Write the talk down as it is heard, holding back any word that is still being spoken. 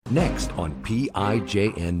Next on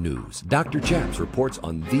PIJN News, Dr. Chaps reports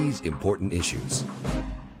on these important issues.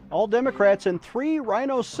 All Democrats and 3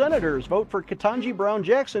 Rhino senators vote for Ketanji Brown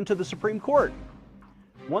Jackson to the Supreme Court.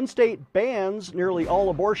 One state bans nearly all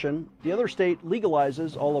abortion. The other state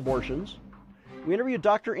legalizes all abortions. We interviewed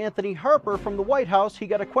Dr. Anthony Harper from the White House. He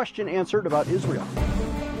got a question answered about Israel.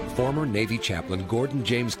 Former Navy chaplain Gordon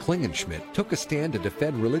James Klingenschmitt took a stand to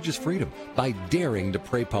defend religious freedom by daring to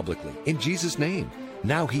pray publicly in Jesus' name.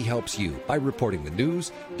 Now he helps you by reporting the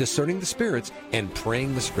news, discerning the spirits, and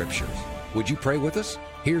praying the scriptures. Would you pray with us?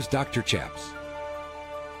 Here's Dr. Chaps.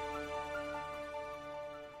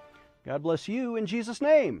 God bless you in Jesus'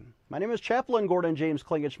 name. My name is Chaplain Gordon James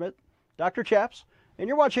Klingenschmitt, Dr. Chaps, and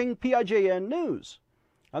you're watching PIJN News.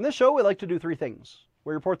 On this show, we like to do 3 things.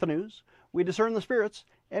 We report the news, we discern the spirits,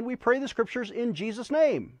 and we pray the scriptures in Jesus'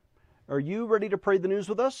 name. Are you ready to pray the news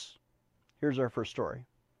with us? Here's our first story.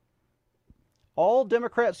 All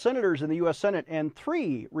Democrat senators in the U.S. Senate and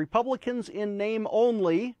 3 Republicans in name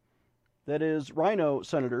only, that is, Rhino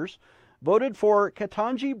senators, voted for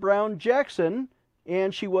Ketanji Brown Jackson,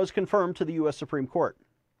 and she was confirmed to the U.S. Supreme Court.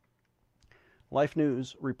 Life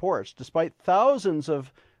News reports, despite thousands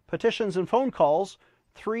of petitions and phone calls,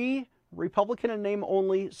 3 Republican in name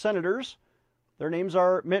only senators, their names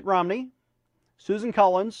are Mitt Romney, Susan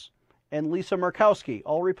Collins, and Lisa Murkowski,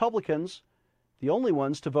 all Republicans, the only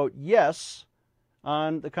ones to vote yes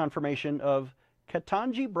on the confirmation of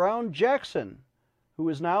Ketanji Brown Jackson, who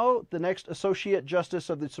is now the next Associate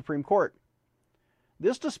Justice of the Supreme Court.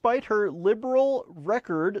 This despite her liberal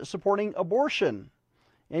record supporting abortion.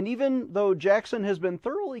 And even though Jackson has been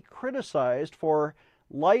thoroughly criticized for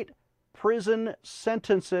light prison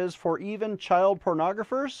sentences for even child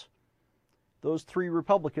pornographers, those 3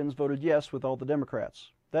 Republicans voted yes with all the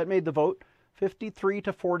Democrats. That made the vote 53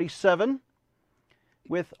 to 47,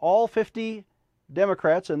 with all 50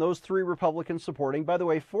 Democrats and those 3 Republicans supporting. By the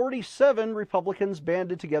way, 47 Republicans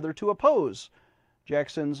banded together to oppose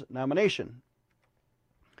Jackson's nomination.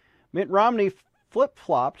 Mitt Romney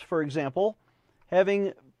flip-flopped, for example,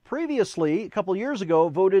 having previously, a couple years ago,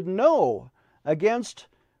 voted no against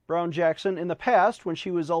Brown Jackson in the past when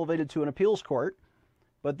she was elevated to an appeals court.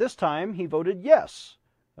 But this time he voted yes.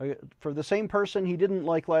 For the same person he didn't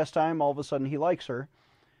like last time, all of a sudden he likes her.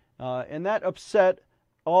 And that upset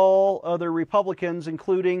all other Republicans,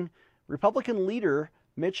 including Republican leader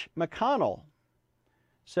Mitch McConnell,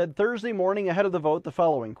 said Thursday morning ahead of the vote the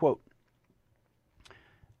following, quote,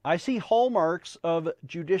 "I see hallmarks of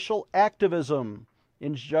judicial activism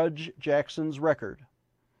in Judge Jackson's record.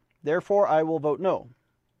 Therefore, I will vote no.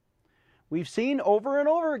 We've seen over and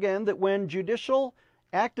over again that when judicial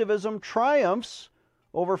activism triumphs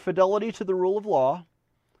over fidelity to the rule of law,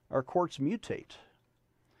 our courts mutate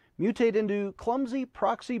into clumsy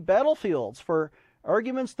proxy battlefields for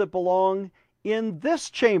arguments that belong in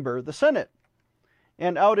this chamber, the Senate,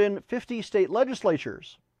 and out in 50 state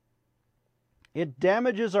legislatures. It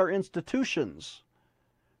damages our institutions,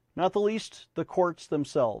 not the least the courts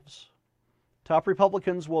themselves. Top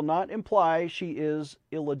Republicans will not imply she is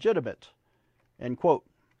illegitimate." End quote.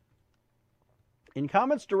 In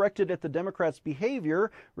comments directed at the Democrats'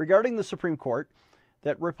 behavior regarding the Supreme Court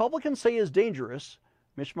that Republicans say is dangerous,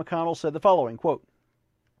 Mitch McConnell said the following, quote,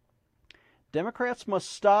 "Democrats must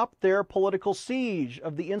stop their political siege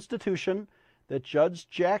of the institution that Judge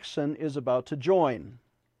Jackson is about to join.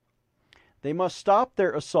 They must stop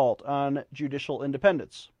their assault on judicial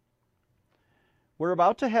independence. We're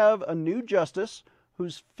about to have a new justice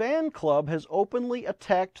whose fan club has openly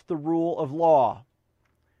attacked the rule of law.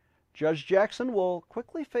 Judge Jackson will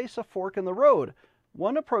quickly face a fork in the road.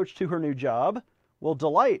 One approach to her new job will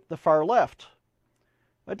delight the far left.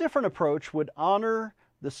 A different approach would honor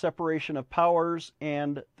the separation of powers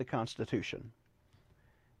and the Constitution."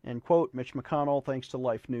 End quote. Mitch McConnell, thanks to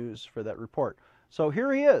Life News for that report. So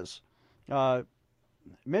here he is,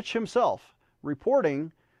 Mitch himself,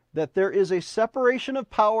 reporting that there is a separation of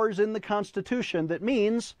powers in the Constitution that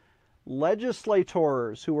means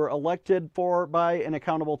legislators who are elected by and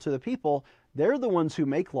accountable to the people, they're the ones who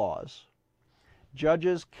make laws.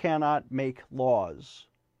 Judges cannot make laws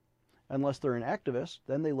unless they're an activist.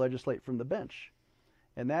 Then they legislate from the bench.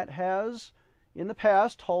 And that has, in the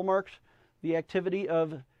past, hallmarked the activity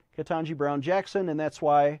of Ketanji Brown Jackson, and that's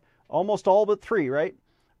why almost all but 3, right,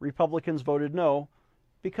 Republicans voted no,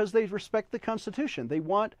 because they respect the Constitution. They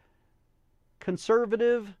want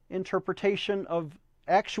conservative interpretation of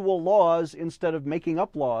actual laws instead of making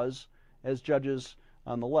up laws, as judges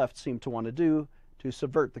on the left seem to want to do, to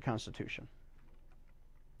subvert the Constitution.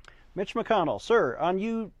 Mitch McConnell, sir, on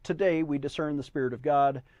you today we discern the Spirit of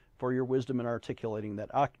God for your wisdom in articulating that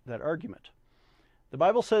argument. The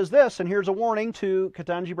Bible says this, and here's a warning to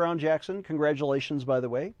Ketanji Brown Jackson. Congratulations, by the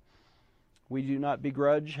way. We do not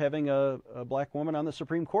begrudge having a black woman on the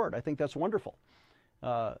Supreme Court. I think that's wonderful.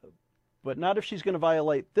 But not if she's going to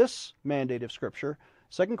violate this mandate of Scripture.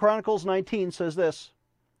 2 Chronicles 19 says this,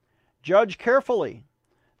 "Judge carefully,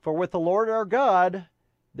 for with the Lord our God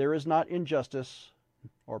there is not injustice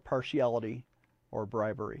or partiality or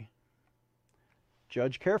bribery."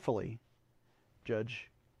 Judge carefully, Judge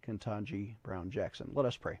Ketanji Brown Jackson. Let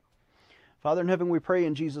us pray. Father in heaven, we pray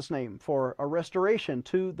in Jesus' name for a restoration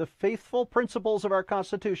to the faithful principles of our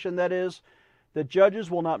Constitution, that is, that judges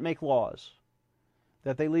will not make laws,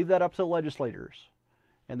 that they leave that up to legislators,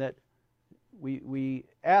 and that we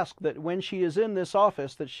ask that when she is in this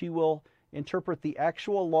office that she will interpret the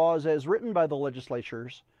actual laws as written by the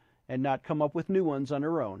legislatures and not come up with new ones on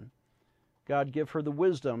her own. God, give her the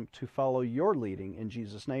wisdom to follow your leading. In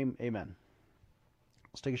Jesus' name, amen.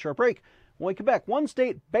 Let's take a short break. When we come back, one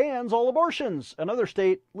state bans all abortions. Another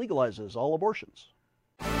state legalizes all abortions.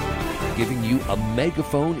 Giving you a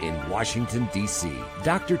megaphone in Washington, D.C.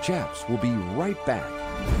 Dr. Chaps will be right back.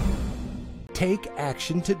 Take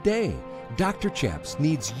action today. Dr. Chaps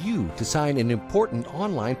needs you to sign an important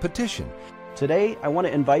online petition. Today, I want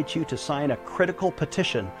to invite you to sign a critical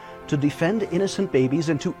petition to defend innocent babies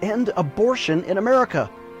and to end abortion in America.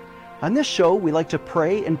 On this show, we like to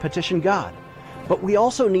pray and petition God, but we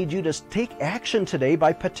also need you to take action today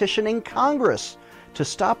by petitioning Congress to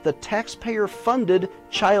stop the taxpayer-funded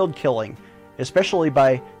child killing, especially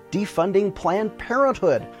by defunding Planned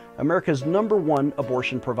Parenthood, America's #1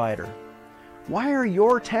 abortion provider. Why are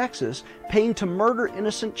your taxes paying to murder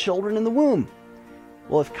innocent children in the womb?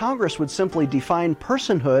 Well, if Congress would simply define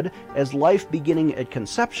personhood as life beginning at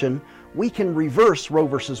conception, we can reverse Roe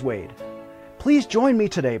v. Wade. Please join me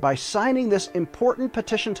today by signing this important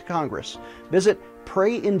petition to Congress. Visit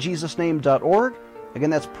prayinjesusname.org.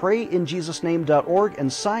 Again, that's prayinjesusname.org,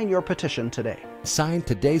 and sign your petition today. Sign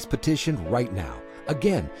today's petition right now.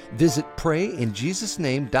 Again, visit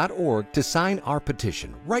prayinjesusname.org to sign our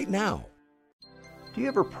petition right now. Do you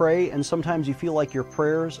ever pray and sometimes you feel like your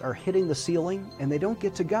prayers are hitting the ceiling and they don't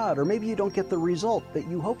get to God, or maybe you don't get the result that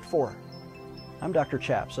you hoped for? I'm Dr.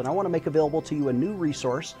 Chaps, and I want to make available to you a new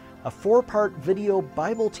resource, a 4-part video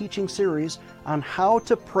Bible teaching series on how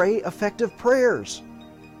to pray effective prayers.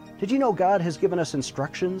 Did you know God has given us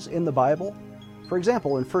instructions in the Bible? For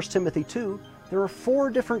example, in 1 Timothy 2, there are 4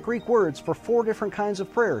 different Greek words for 4 different kinds of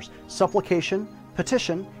prayers: supplication,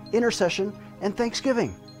 petition, intercession, and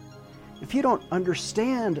thanksgiving. If you don't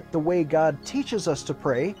understand the way God teaches us to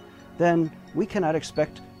pray, then we cannot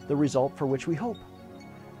expect the result for which we hope.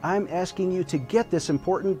 I'm asking you to get this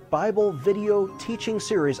important Bible video teaching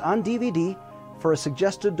series on DVD for a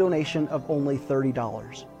suggested donation of only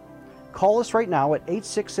 $30. Call us right now at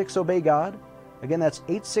 866-OBEY-GOD. Again, that's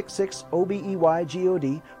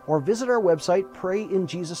 866-OBEY-GOD, or visit our website,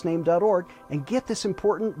 prayinjesusname.org, and get this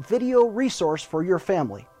important video resource for your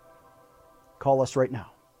family. Call us right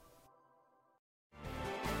now.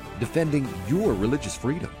 Defending your religious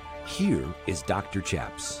freedom. Here is Dr.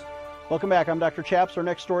 Chaps. Welcome back. I'm Dr. Chaps. Our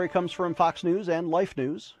next story comes from Fox News and Life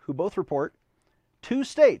News, who both report 2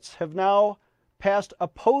 states have now passed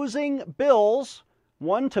opposing bills,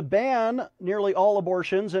 one to ban nearly all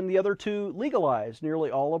abortions and the other to legalize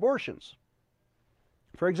nearly all abortions.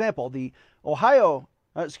 For example, the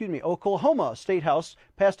Oklahoma State House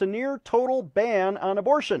passed a near total ban on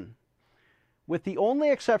abortion, with the only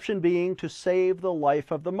exception being to save the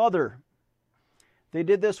life of the mother. They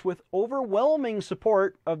did this with overwhelming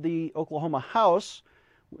support of the Oklahoma House,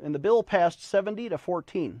 and the bill passed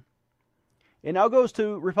 70-14. It now goes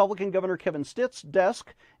to Republican Governor Kevin Stitt's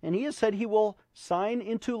desk, and he has said he will sign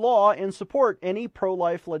into law and support any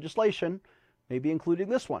pro-life legislation, maybe including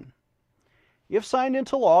this one. If signed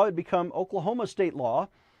into law, it would become Oklahoma state law,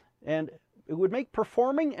 and it would make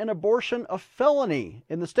performing an abortion a felony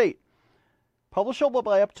in the state, punishable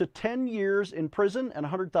by up to 10 years in prison and a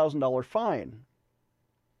 $100,000 fine.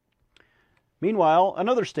 Meanwhile,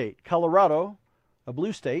 another state, Colorado, a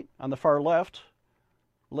blue state on the far left,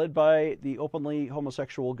 led by the openly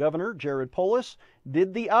homosexual governor, Jared Polis,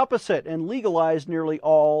 did the opposite and legalized nearly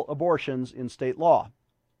all abortions in state law.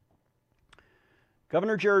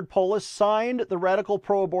 Governor Jared Polis signed the radical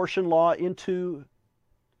pro-abortion law into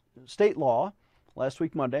state law last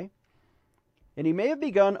week, Monday, and he may have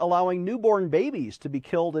begun allowing newborn babies to be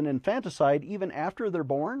killed in infanticide even after they're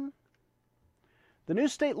born. The new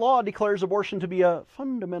state law declares abortion to be a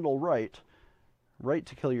fundamental right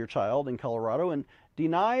to kill your child in Colorado, and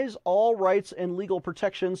denies all rights and legal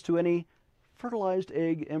protections to any fertilized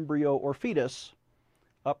egg, embryo, or fetus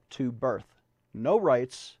up to birth. No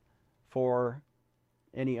rights for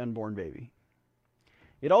any unborn baby.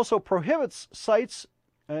 It also prohibits sites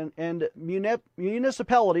and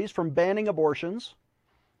municipalities from banning abortions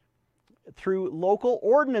through local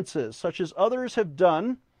ordinances, such as others have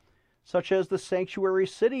done, such as the Sanctuary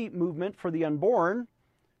City movement for the unborn.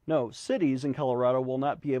 No, cities in Colorado will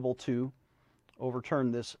not be able to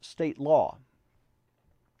overturn this state law.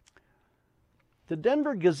 The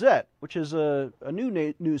Denver Gazette, which is a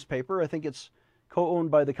new newspaper, I think it's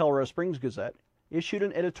co-owned by the Colorado Springs Gazette, issued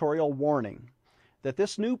an editorial warning that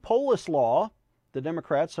this new Polis law, the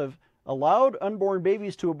Democrats have allowed unborn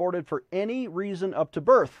babies to be aborted for any reason up to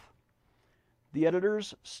birth. The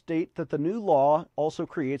editors state that the new law also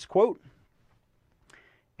creates, quote,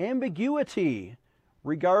 ambiguity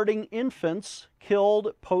regarding infants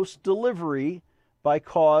killed post-delivery by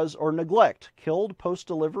cause or neglect. Killed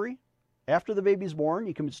post-delivery? After the baby's born,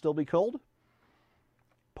 you can still be killed?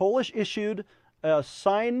 Polis issued a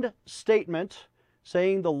signed statement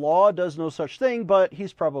saying the law does no such thing, but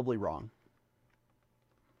he's probably wrong.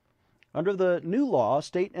 Under the new law,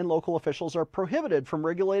 state and local officials are prohibited from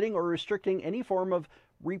regulating or restricting any form of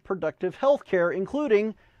reproductive health care,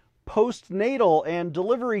 including postnatal and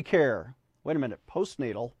delivery care. Wait a minute,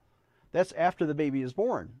 postnatal? That's after the baby is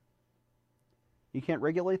born. You can't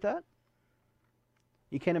regulate that?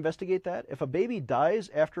 You can't investigate that? If a baby dies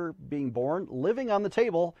after being born, living on the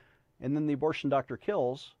table, and then the abortion doctor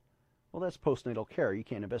kills, well, that's postnatal care. You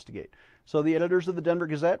can't investigate. So the editors of the Denver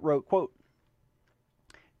Gazette wrote, quote,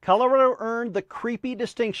 Colorado earned the creepy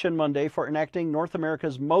distinction Monday for enacting North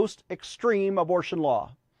America's most extreme abortion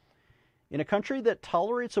law in a country that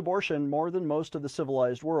tolerates abortion more than most of the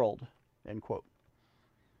civilized world, end quote.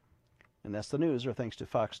 And that's the news, or thanks to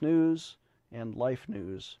Fox News and Life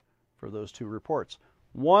News for those two reports.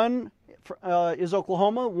 One is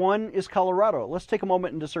Oklahoma, one is Colorado. Let's take a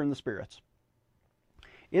moment and discern the spirits.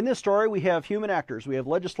 In this story, we have human actors. We have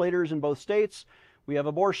legislators in both states. We have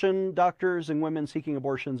abortion doctors and women seeking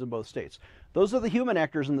abortions in both states. Those are the human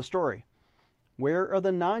actors in the story. Where are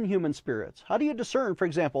the non-human spirits? How do you discern, for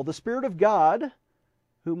example, the Spirit of God,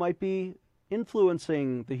 who might be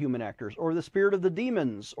influencing the human actors, or the spirit of the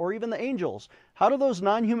demons, or even the angels? How do those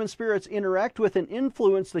non-human spirits interact with and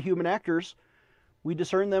influence the human actors? We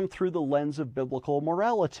discern them through the lens of biblical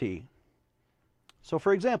morality. So,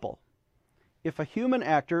 for example, if a human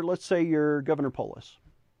actor, let's say you're Governor Polis,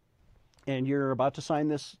 and you're about to sign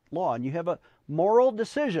this law, and you have a moral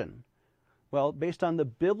decision, well, based on the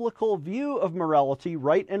biblical view of morality,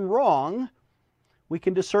 right and wrong, we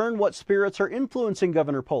can discern what spirits are influencing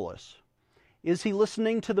Governor Polis. Is he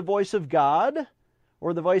listening to the voice of God,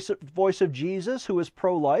 or the voice of Jesus, who is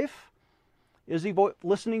pro-life? Is he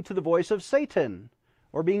listening to the voice of Satan,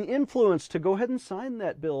 or being influenced to go ahead and sign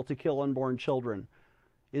that bill to kill unborn children?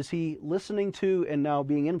 Is he listening to and now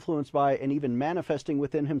being influenced by and even manifesting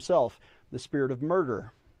within himself the spirit of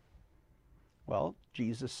murder? Well,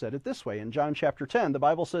 Jesus said it this way in John chapter 10. The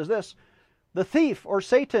Bible says this, the thief or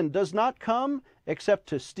Satan does not come except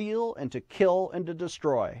to steal and to kill and to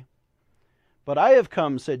destroy. But I have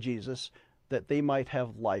come, said Jesus, that they might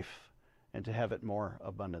have life and to have it more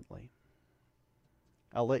abundantly.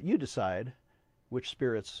 I'll let you decide which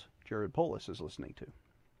spirits Jared Polis is listening to.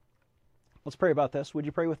 Let's pray about this. Would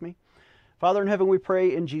you pray with me? Father in heaven, we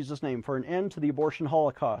pray in Jesus' name for an end to the abortion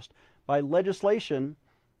holocaust by legislation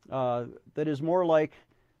that is more like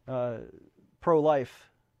pro-life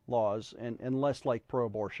laws and less like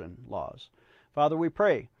pro-abortion laws. Father, we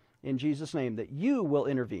pray in Jesus' name that you will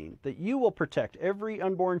intervene, that you will protect every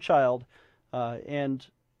unborn child and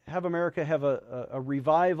have America have a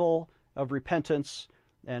revival of repentance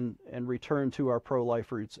and return to our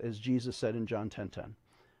pro-life roots, as Jesus said in John 10:10.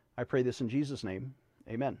 I pray this in Jesus' name.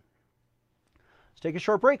 Amen. Let's take a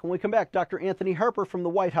short break. When we come back, Dr. Anthony Harper from the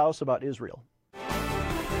White House about Israel.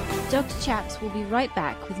 Dr. Chaps will be right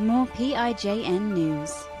back with more PIJN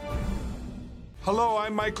news. Hello,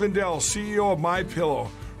 I'm Mike Lindell, CEO of MyPillow.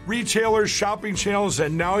 Retailers, shopping channels,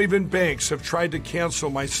 and now even banks have tried to cancel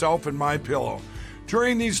myself and MyPillow.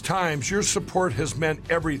 During these times, your support has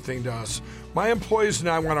meant everything to us. My employees and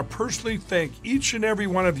I want to personally thank each and every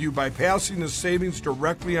one of you by passing the savings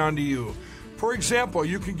directly on to you. For example,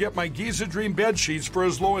 you can get my Giza Dream bed sheets for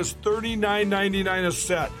as low as $39.99 a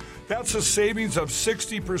set. That's a savings of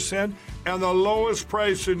 60% and the lowest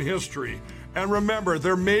price in history. And remember,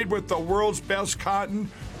 they're made with the world's best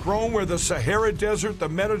cotton, grown where the Sahara Desert, the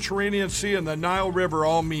Mediterranean Sea, and the Nile River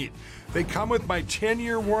all meet. They come with my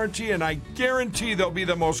 10-year warranty, and I guarantee they'll be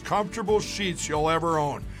the most comfortable sheets you'll ever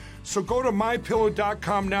own. So go to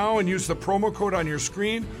mypillow.com now and use the promo code on your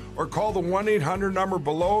screen or call the 1-800 number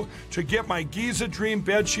below to get my Giza Dream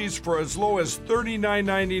bed sheets for as low as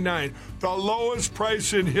 $39.99, the lowest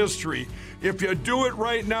price in history. If you do it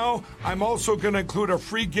right now, I'm also going to include a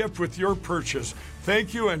free gift with your purchase.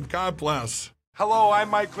 Thank you and God bless. Hello, I'm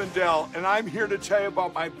Mike Lindell, and I'm here to tell you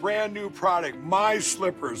about my brand new product, My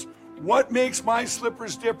Slippers. What makes My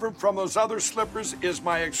Slippers different from those other slippers is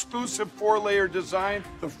my exclusive 4-layer design.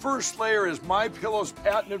 The first layer is MyPillow's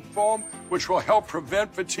patented foam, which will help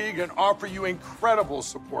prevent fatigue and offer you incredible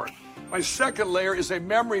support. My second layer is a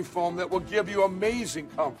memory foam that will give you amazing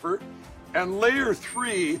comfort. And layer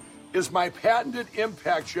 3 is my patented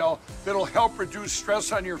impact gel that'll help reduce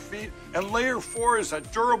stress on your feet. And layer 4 is a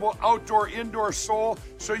durable outdoor-indoor sole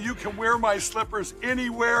so you can wear my slippers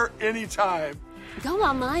anywhere, anytime. Go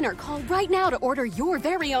online or call right now to order your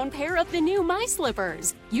very own pair of the new My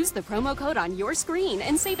Slippers. Use the promo code on your screen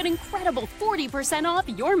and save an incredible 40% off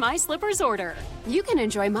your My Slippers order. You can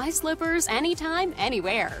enjoy My Slippers anytime,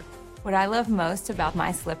 anywhere. What I love most about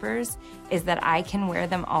My Slippers is that I can wear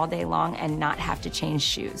them all day long and not have to change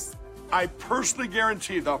shoes. I personally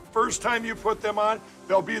guarantee the first time you put them on,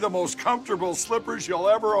 they'll be the most comfortable slippers you'll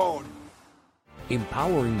ever own.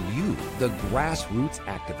 Empowering you, the grassroots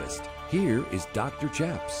activist. Here is Dr.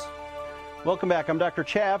 Chaps. Welcome back. I'm Dr.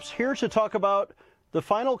 Chaps, here to talk about the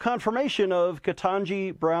final confirmation of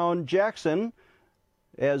Ketanji Brown Jackson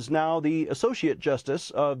as now the Associate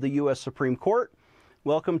Justice of the U.S. Supreme Court.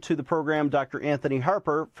 Welcome to the program, Dr. Anthony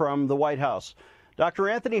Harper from the White House. Dr.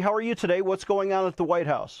 Anthony, how are you today? What's going on at the White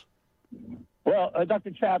House? Well,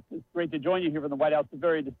 Dr. Chaps, it's great to join you here from the White House. It's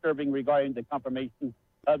very disturbing regarding the confirmation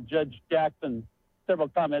of Judge Jackson. Several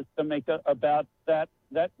comments to make about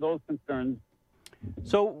those concerns.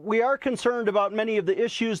 So we are concerned about many of the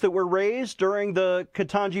issues that were raised during the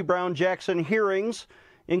Ketanji Brown Jackson hearings,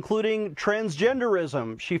 including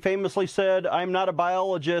transgenderism. She famously said, "I'm not a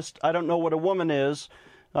biologist. I don't know what a woman is."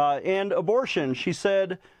 And abortion. She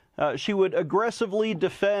said she would aggressively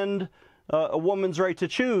defend a woman's right to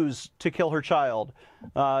choose to kill her child.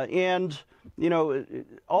 And, you know,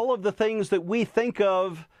 all of the things that we think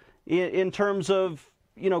of in terms of,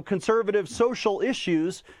 you know, conservative social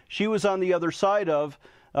issues, she was on the other side of.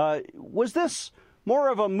 Was this more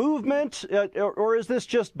of a movement, or is this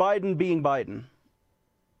just Biden being Biden?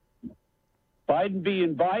 Biden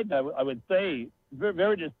being Biden, I would say, very,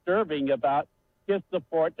 very disturbing about his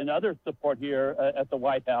support and other support here at the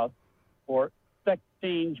White House for sex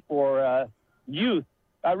change for youth.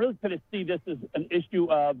 I really kind of see this as an issue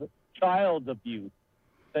of child abuse,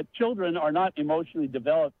 that children are not emotionally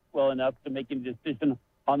developed well enough to make any decision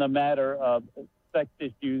on the matter of sex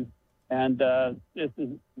issues. And this is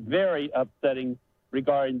very upsetting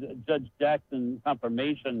regarding Judge Jackson's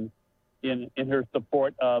confirmation in her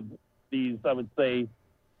support of these, I would say,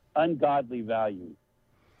 ungodly values.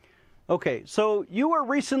 Okay, so you were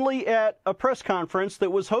recently at a press conference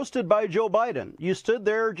that was hosted by Joe Biden. You stood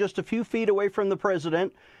there just a few feet away from the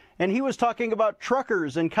president, and he was talking about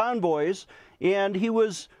truckers and convoys, and he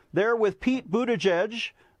was there with Pete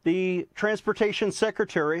Buttigieg, the transportation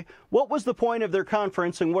secretary. What was the point of their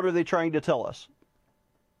conference, and what are they trying to tell us?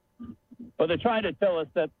 Well, they're trying to tell us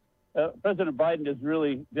that President Biden is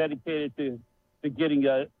really dedicated to getting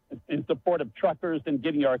in support of truckers and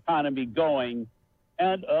getting our economy going.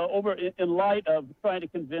 And in light of trying to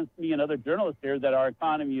convince me and other journalists here that our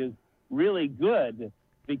economy is really good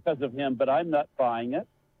because of him, but I'm not buying it.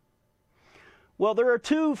 Well, there are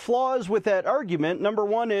two flaws with that argument. Number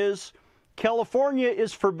one is California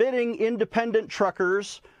is forbidding independent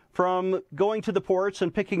truckers from going to the ports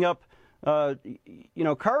and picking up,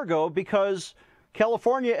 cargo because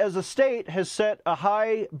California as a state has set a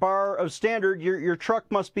high bar of standard. Your truck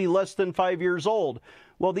must be less than 5 years old.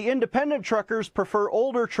 Well, the independent truckers prefer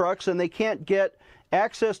older trucks and they can't get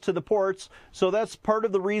access to the ports. So that's part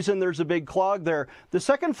of the reason there's a big clog there. The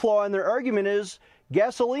second flaw in their argument is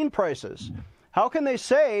gasoline prices. How can they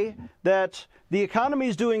say that the economy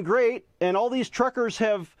is doing great and all these truckers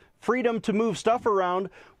have freedom to move stuff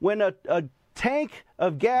around when a tank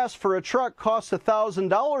of gas for a truck costs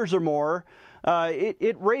 $1,000 or more?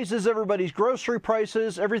 It raises everybody's grocery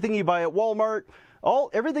prices. Everything you buy at Walmart,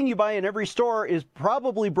 everything you buy in every store is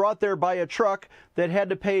probably brought there by a truck that had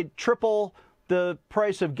to pay triple the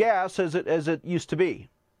price of gas as it used to be.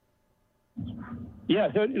 Yeah,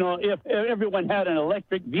 so, if everyone had an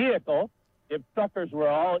electric vehicle, if truckers were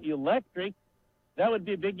all electric, that would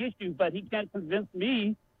be a big issue. But he can't convince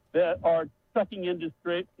me that our trucking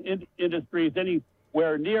industry is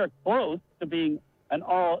anywhere near close to being an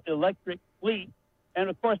all-electric fleet. And,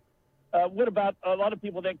 of course, what about a lot of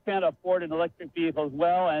people that can't afford an electric vehicle as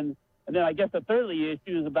well? And then I guess the thirdly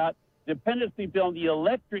issue is about dependency on the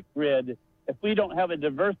electric grid. If we don't have a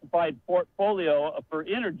diversified portfolio for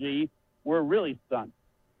energy, we're really stunned.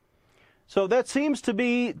 So that seems to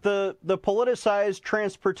be the politicized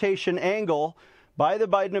transportation angle by the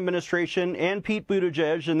Biden administration and Pete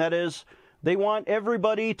Buttigieg, and that is they want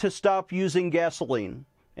everybody to stop using gasoline.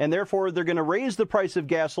 And therefore, they're going to raise the price of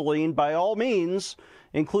gasoline by all means,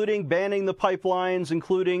 including banning the pipelines,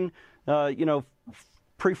 including,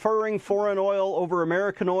 preferring foreign oil over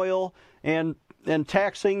American oil, and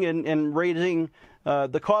taxing and raising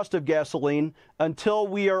the cost of gasoline until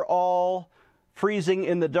we are all freezing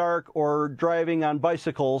in the dark or driving on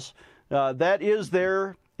bicycles. That is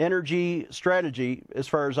their energy strategy, as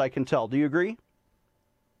far as I can tell. Do you agree?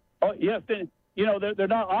 Oh, yes. And, they're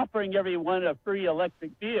not offering everyone a free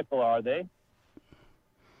electric vehicle, are they?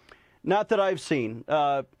 Not that I've seen.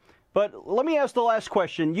 But let me ask the last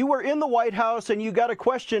question. You were in the White House and you got a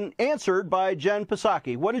question answered by Jen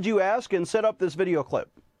Psaki. What did you ask and set up this video clip?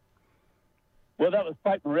 Well, that was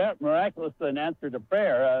quite miraculous, an answer to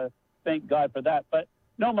prayer. Thank God for that. But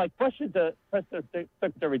no, my question to Press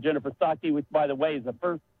Secretary Jennifer Psaki, which, by the way, is the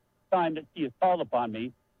first time that she has called upon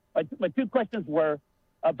me, my two questions were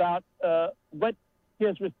about what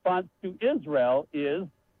his response to Israel is,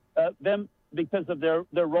 them because of their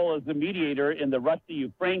role as the mediator in the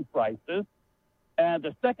Russia-Ukraine crisis. And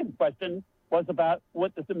the second question was about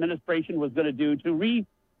what this administration was going to do to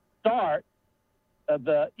restart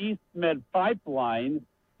the East Med pipeline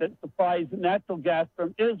that supplies natural gas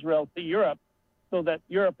from Israel to Europe so that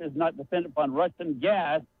Europe is not dependent upon Russian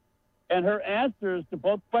gas. And her answers to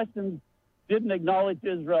both questions didn't acknowledge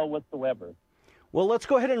Israel whatsoever. Well, let's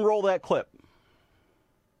go ahead and roll that clip.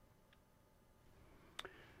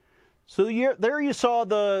 So there you saw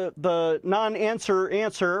the non-answer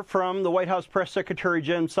answer from the White House Press Secretary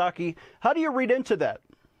Jen Psaki. How do you read into that?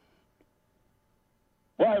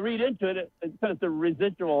 Well, I read into it because the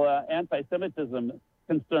residual anti-Semitism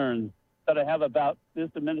concerns that I have about this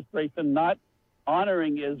administration not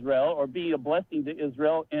honoring Israel or being a blessing to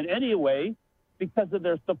Israel in any way because of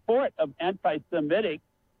their support of anti-Semitic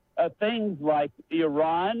things like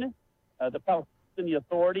Iran, the Palestinian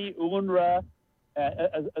Authority, UNRWA,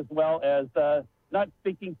 as well as not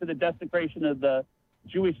speaking to the desecration of the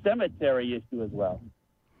Jewish cemetery issue as well.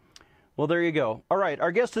 Well, there you go. All right.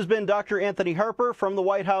 Our guest has been Dr. Anthony Harper from the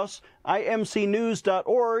White House.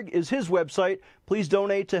 imcnews.org is his website. Please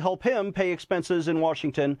donate to help him pay expenses in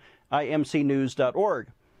Washington. imcnews.org.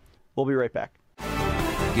 We'll be right back.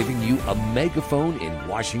 Giving you a megaphone in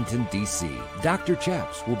Washington, D.C. Dr.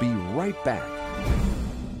 Chaps will be right back.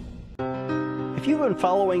 If you've been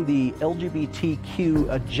following the LGBTQ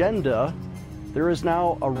agenda, there is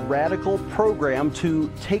now a radical program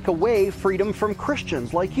to take away freedom from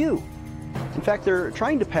Christians like you. In fact, they're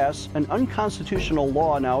trying to pass an unconstitutional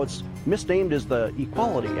law now. It's misnamed as the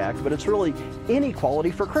Equality Act, but it's really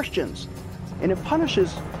inequality for Christians. And it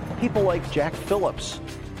punishes people like Jack Phillips,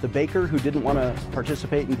 the baker who didn't want to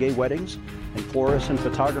participate in gay weddings, and florists and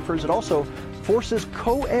photographers. It also forces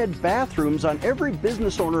co-ed bathrooms on every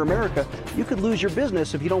business owner in America. You could lose your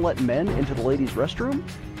business if you don't let men into the ladies' restroom.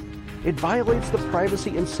 It violates the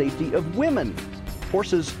privacy and safety of women,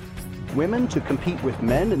 forces women to compete with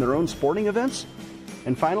men in their own sporting events.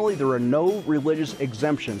 And finally, there are no religious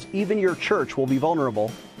exemptions. Even your church will be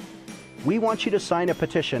vulnerable. We want you to sign a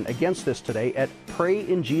petition against this today at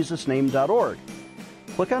PrayInJesusName.org.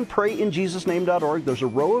 Click on PrayInJesusName.org. There's a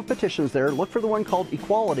row of petitions there. Look for the one called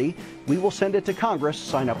Equality. We will send it to Congress.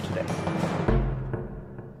 Sign up today.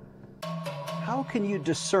 How can you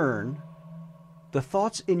discern the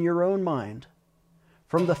thoughts in your own mind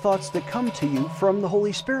from the thoughts that come to you from the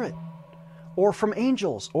Holy Spirit, or from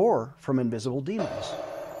angels, or from invisible demons?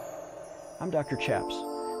 I'm Dr. Chaps,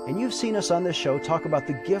 and you've seen us on this show talk about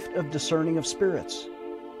the gift of discerning of spirits.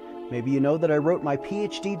 Maybe you know that I wrote my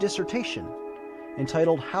PhD dissertation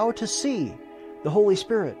entitled How to See the Holy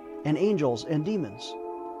Spirit and Angels and Demons.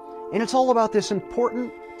 And it's all about this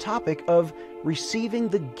important topic of receiving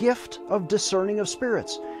the gift of discerning of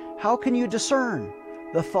spirits. How can you discern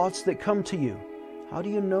the thoughts that come to you? How do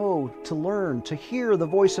you know to learn to hear the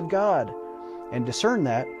voice of God and discern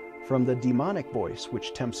that from the demonic voice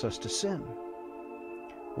which tempts us to sin?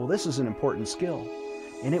 Well, this is an important skill,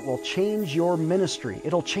 and it will change your ministry.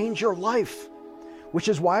 It'll change your life, which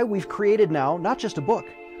is why we've created now not just a book,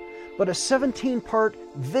 but a 17-part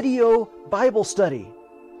video Bible study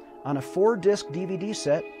on a 4-disc DVD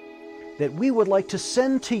set that we would like to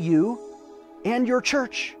send to you and your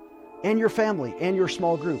church and your family and your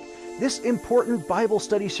small group. This important Bible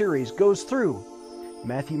study series goes through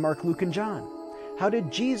Matthew, Mark, Luke, and John? How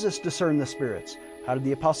did Jesus discern the spirits? How did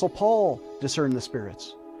the Apostle Paul discern the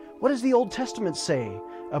spirits? What does the Old Testament say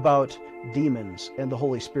about demons and the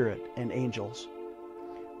Holy Spirit and angels?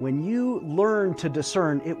 When you learn to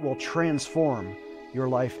discern, it will transform your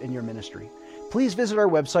life and your ministry. Please visit our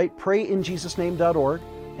website, prayinjesusname.org,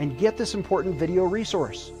 and get this important video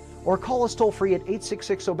resource. Or call us toll-free at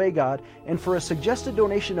 866-OBEY-GOD, and for a suggested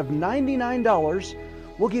donation of $99,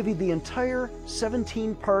 we'll give you the entire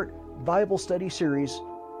 17-part Bible study series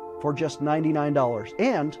for just $99.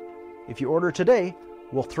 And if you order today,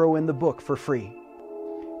 we'll throw in the book for free.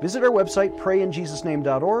 Visit our website,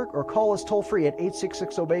 prayinjesusname.org, or call us toll-free at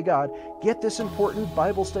 866-OBEY-GOD. Get this important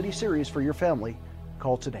Bible study series for your family.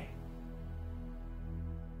 Call today.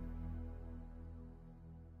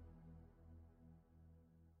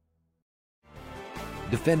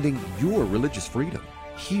 Defending your religious freedom.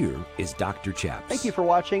 Here is Dr. Chaps. Thank you for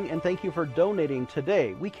watching, and thank you for donating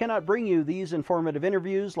today. We cannot bring you these informative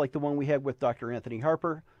interviews like the one we had with Dr. Anthony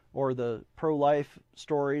Harper or the pro-life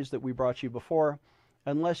stories that we brought you before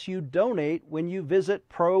unless you donate when you visit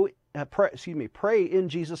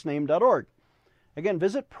prayinjesusname.org. Again,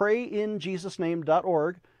 visit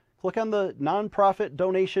prayinjesusname.org. Click on the nonprofit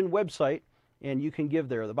donation website, and you can give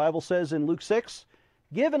there. The Bible says in Luke 6,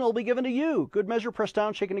 "Give and it will be given to you. Good measure, pressed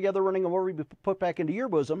down, shaken together, running over, will be put back into your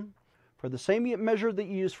bosom. For the same measure that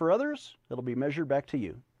you use for others, it'll be measured back to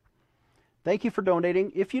you." Thank you for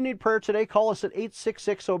donating. If you need prayer today, call us at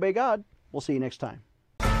 866-OBEY-GOD. We'll see you next time.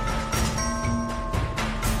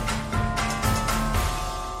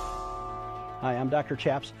 Hi, I'm Dr.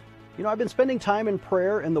 Chaps. You know, I've been spending time in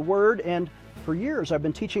prayer and the Word, and for years I've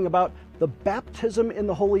been teaching about the baptism in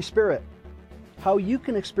the Holy Spirit. How you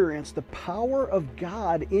can experience the power of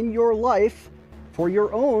God in your life for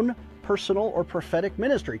your own personal or prophetic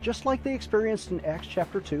ministry, just like they experienced in Acts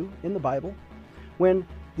chapter 2 in the Bible, when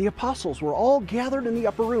the apostles were all gathered in the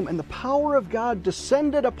upper room and the power of God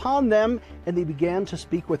descended upon them and they began to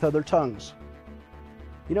speak with other tongues.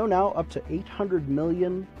 You know, now up to 800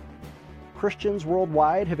 million Christians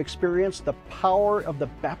worldwide have experienced the power of the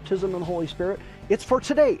baptism in the Holy Spirit. It's for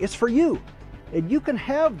today. It's for you. And you can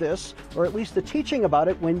have this, or at least the teaching about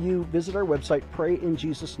it, when you visit our website,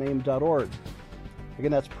 prayinjesusname.org. Again,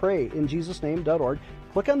 that's prayinjesusname.org.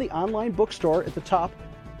 Click on the online bookstore at the top,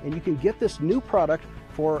 and you can get this new product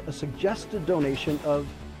for a suggested donation of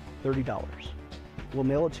 $30. We'll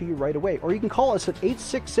mail it to you right away. Or you can call us at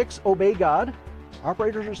 866-OBEY-GOD.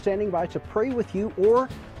 Operators are standing by to pray with you or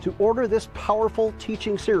to order this powerful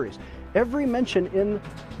teaching series. Every mention in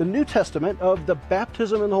the New Testament of the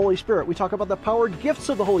baptism in the Holy Spirit. We talk about the powered gifts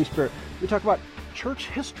of the Holy Spirit. We talk about church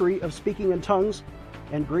history of speaking in tongues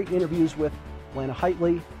and great interviews with Lana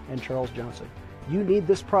Heitley and Charles Johnson. You need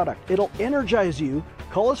this product. It'll energize you.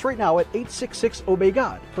 Call us right now at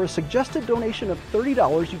 866-OBEY-GOD. For a suggested donation of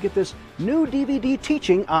 $30, you get this new DVD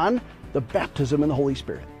teaching on the baptism in the Holy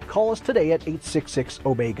Spirit. Call us today at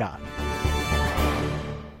 866-OBEY-GOD.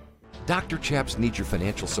 Dr. Chaps needs your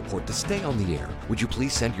financial support to stay on the air. Would you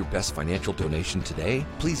please send your best financial donation today?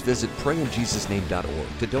 Please visit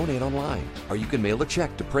prayinjesusname.org to donate online, or you can mail a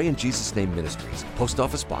check to Pray in Jesus' Name Ministries, Post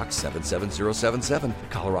Office Box 77077,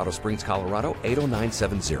 Colorado Springs, Colorado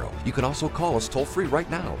 80970. You can also call us toll-free right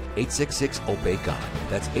now, 866-OBEY-GOD.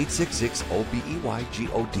 That's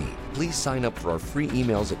 866-OBEYGOD. Please sign up for our free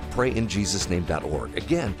emails at prayinjesusname.org.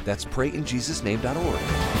 Again, that's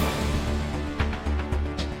prayinjesusname.org.